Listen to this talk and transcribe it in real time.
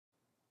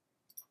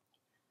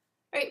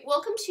All right,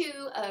 welcome to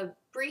a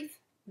brief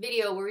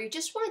video where we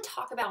just want to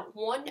talk about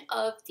one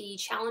of the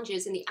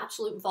challenges in the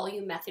absolute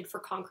volume method for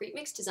concrete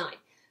mix design.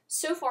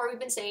 So far, we've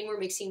been saying we're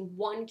mixing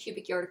 1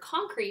 cubic yard of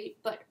concrete,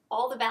 but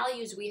all the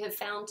values we have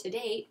found to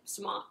date,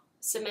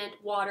 cement,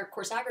 water,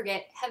 coarse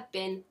aggregate, have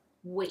been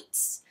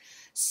weights.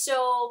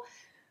 So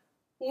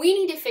we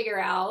need to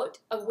figure out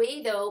a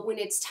way, though, when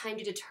it's time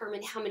to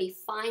determine how many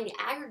fine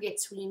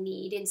aggregates we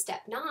need in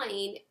step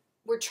 9.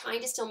 We're trying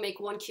to still make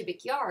 1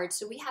 cubic yard,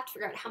 so we have to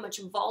figure out how much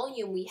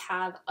volume we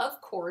have, of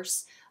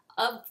course,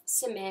 of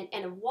cement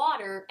and of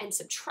water, and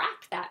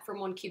subtract that from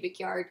 1 cubic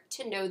yard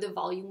to know the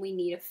volume we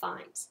need of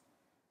fines.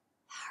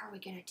 How are we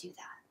going to do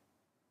that?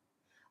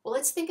 Well,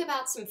 let's think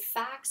about some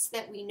facts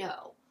that we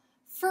know.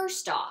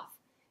 First off,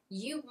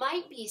 you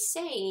might be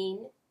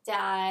saying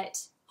that,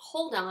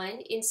 hold on,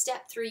 in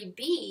step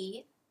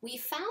 3B, we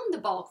found the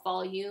bulk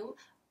volume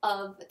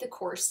of the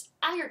coarse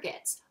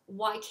aggregates.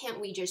 Why can't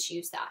we just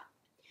use that?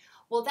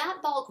 Well, that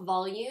bulk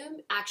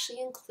volume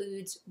actually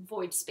includes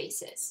void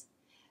spaces.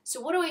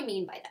 So what do I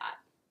mean by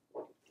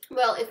that?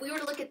 Well, if we were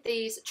to look at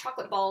these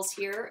chocolate balls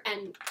here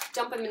and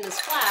dump them in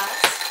this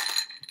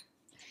flask,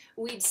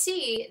 we'd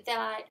see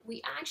that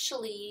we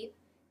actually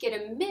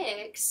get a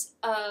mix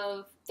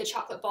of the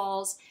chocolate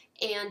balls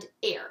and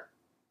air.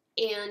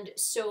 And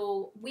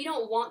so we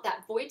don't want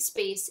that void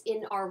space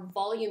in our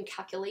volume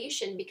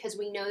calculation because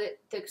we know that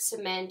the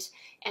cement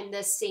and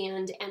the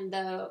sand and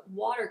the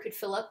water could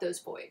fill up those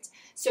voids.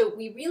 So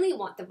we really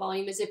want the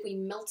volume as if we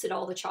melted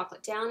all the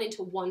chocolate down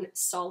into one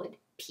solid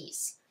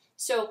piece.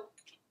 So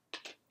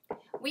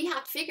we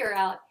have to figure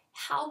out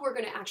how we're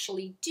going to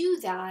actually do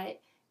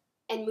that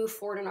and move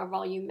forward in our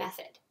volume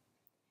method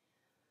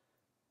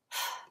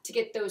to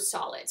get those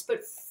solids.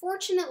 But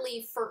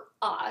fortunately for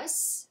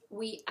us,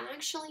 we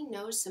actually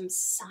know some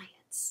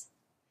science.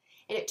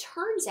 And it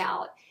turns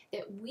out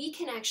that we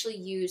can actually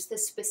use the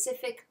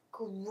specific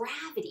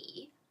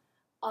gravity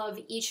of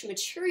each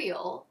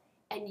material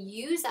and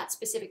use that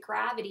specific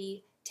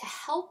gravity to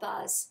help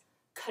us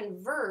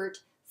convert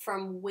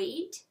from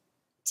weight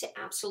to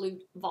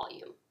absolute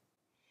volume.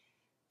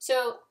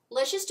 So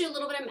let's just do a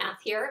little bit of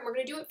math here, and we're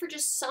going to do it for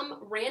just some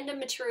random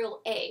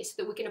material A so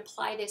that we can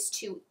apply this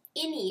to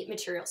any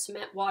material,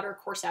 cement, water,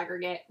 coarse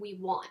aggregate we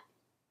want.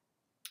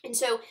 And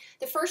so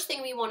the first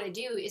thing we want to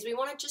do is we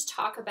want to just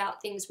talk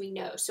about things we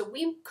know. So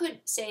we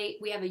could say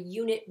we have a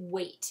unit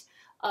weight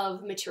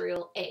of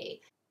material A.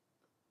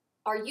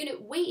 Our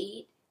unit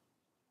weight,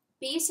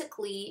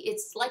 basically,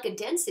 it's like a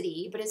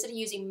density, but instead of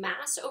using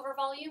mass over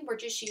volume, we're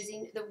just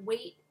using the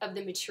weight of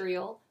the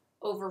material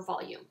over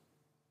volume.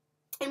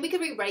 And we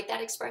could rewrite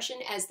that expression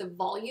as the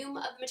volume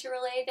of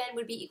material A then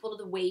would be equal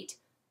to the weight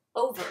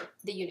over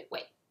the unit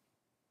weight.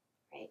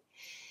 Right?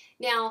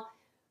 Now,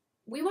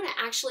 we want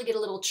to actually get a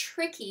little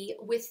tricky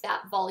with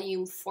that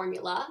volume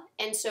formula,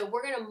 and so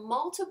we're going to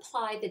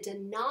multiply the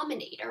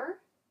denominator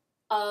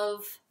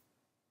of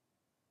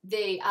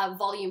the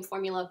volume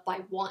formula by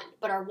 1,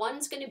 but our 1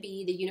 is going to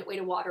be the unit weight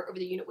of water over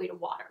the unit weight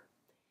of water.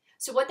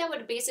 So what that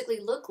would basically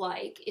look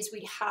like is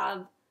we'd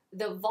have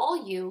the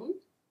volume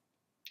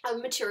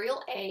of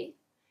material A,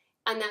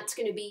 and that's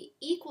going to be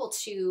equal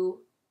to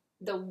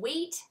the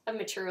weight of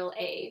material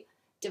A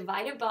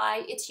divided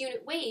by its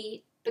unit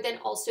weight, but then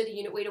also the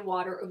unit weight of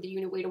water over the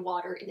unit weight of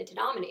water in the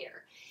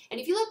denominator. And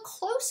if you look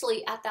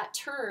closely at that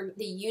term,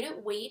 the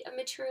unit weight of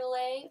material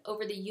A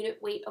over the unit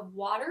weight of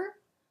water,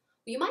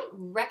 you might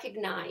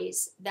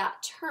recognize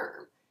that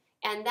term.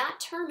 And that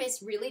term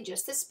is really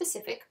just the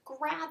specific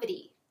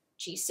gravity,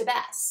 G sub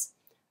S.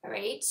 All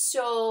right,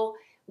 so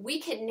we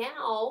can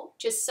now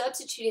just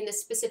substitute in the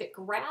specific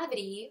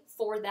gravity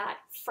for that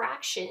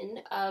fraction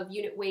of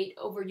unit weight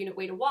over unit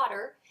weight of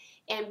water,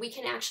 and we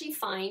can actually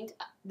find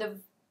the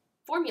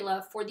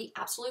formula for the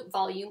absolute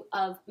volume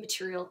of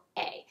material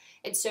A.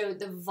 And so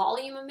the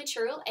volume of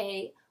material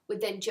A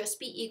would then just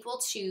be equal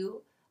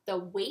to the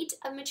weight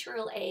of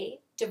material A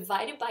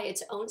divided by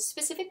its own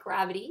specific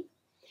gravity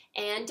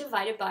and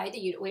divided by the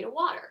unit weight of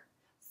water.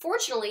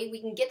 Fortunately,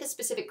 we can get the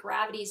specific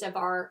gravities of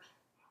our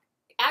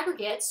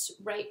aggregates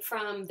right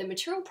from the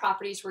material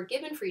properties we're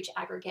given for each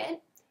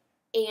aggregate,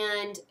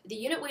 and the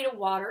unit weight of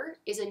water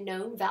is a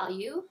known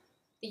value.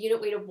 The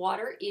unit weight of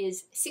water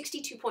is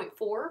 62.4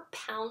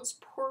 pounds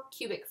per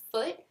cubic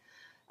foot,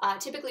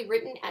 typically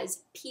written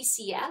as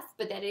PCF,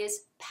 but that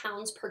is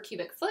pounds per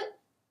cubic foot.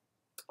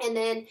 And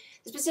then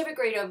the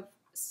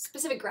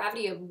specific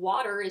gravity of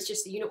water is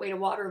just the unit weight of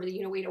water over the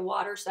unit weight of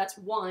water, so that's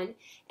 1.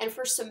 And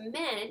for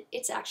cement,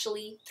 it's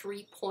actually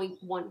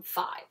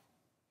 3.15.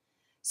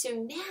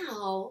 So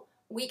now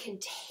we can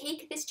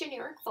take this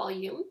generic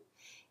volume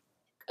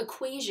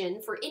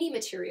equation for any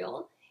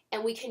material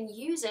and we can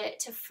use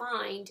it to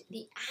find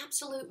the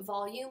absolute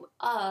volume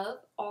of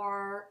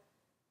our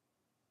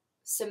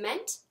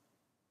cement,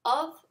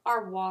 of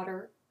our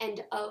water,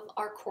 and of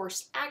our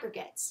coarse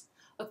aggregates.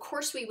 Of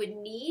course, we would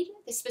need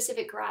the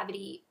specific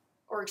gravity,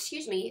 or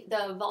excuse me,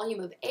 the volume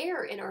of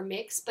air in our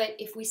mix, but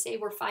if we say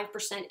we're 5%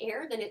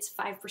 air, then it's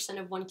 5%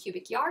 of 1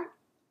 cubic yard.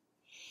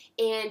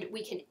 And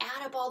we can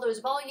add up all those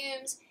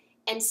volumes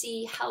and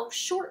see how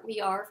short we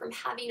are from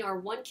having our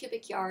 1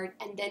 cubic yard,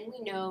 and then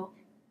we know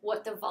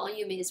what the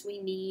volume is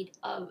we need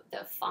of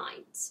the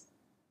fines.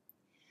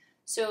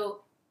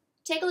 So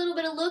take a little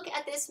bit of look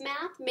at this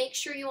math, make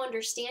sure you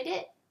understand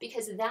it,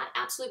 because that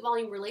absolute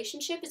volume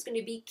relationship is going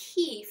to be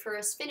key for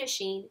us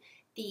finishing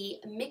the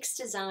mix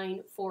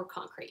design for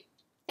concrete.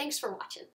 Thanks for watching.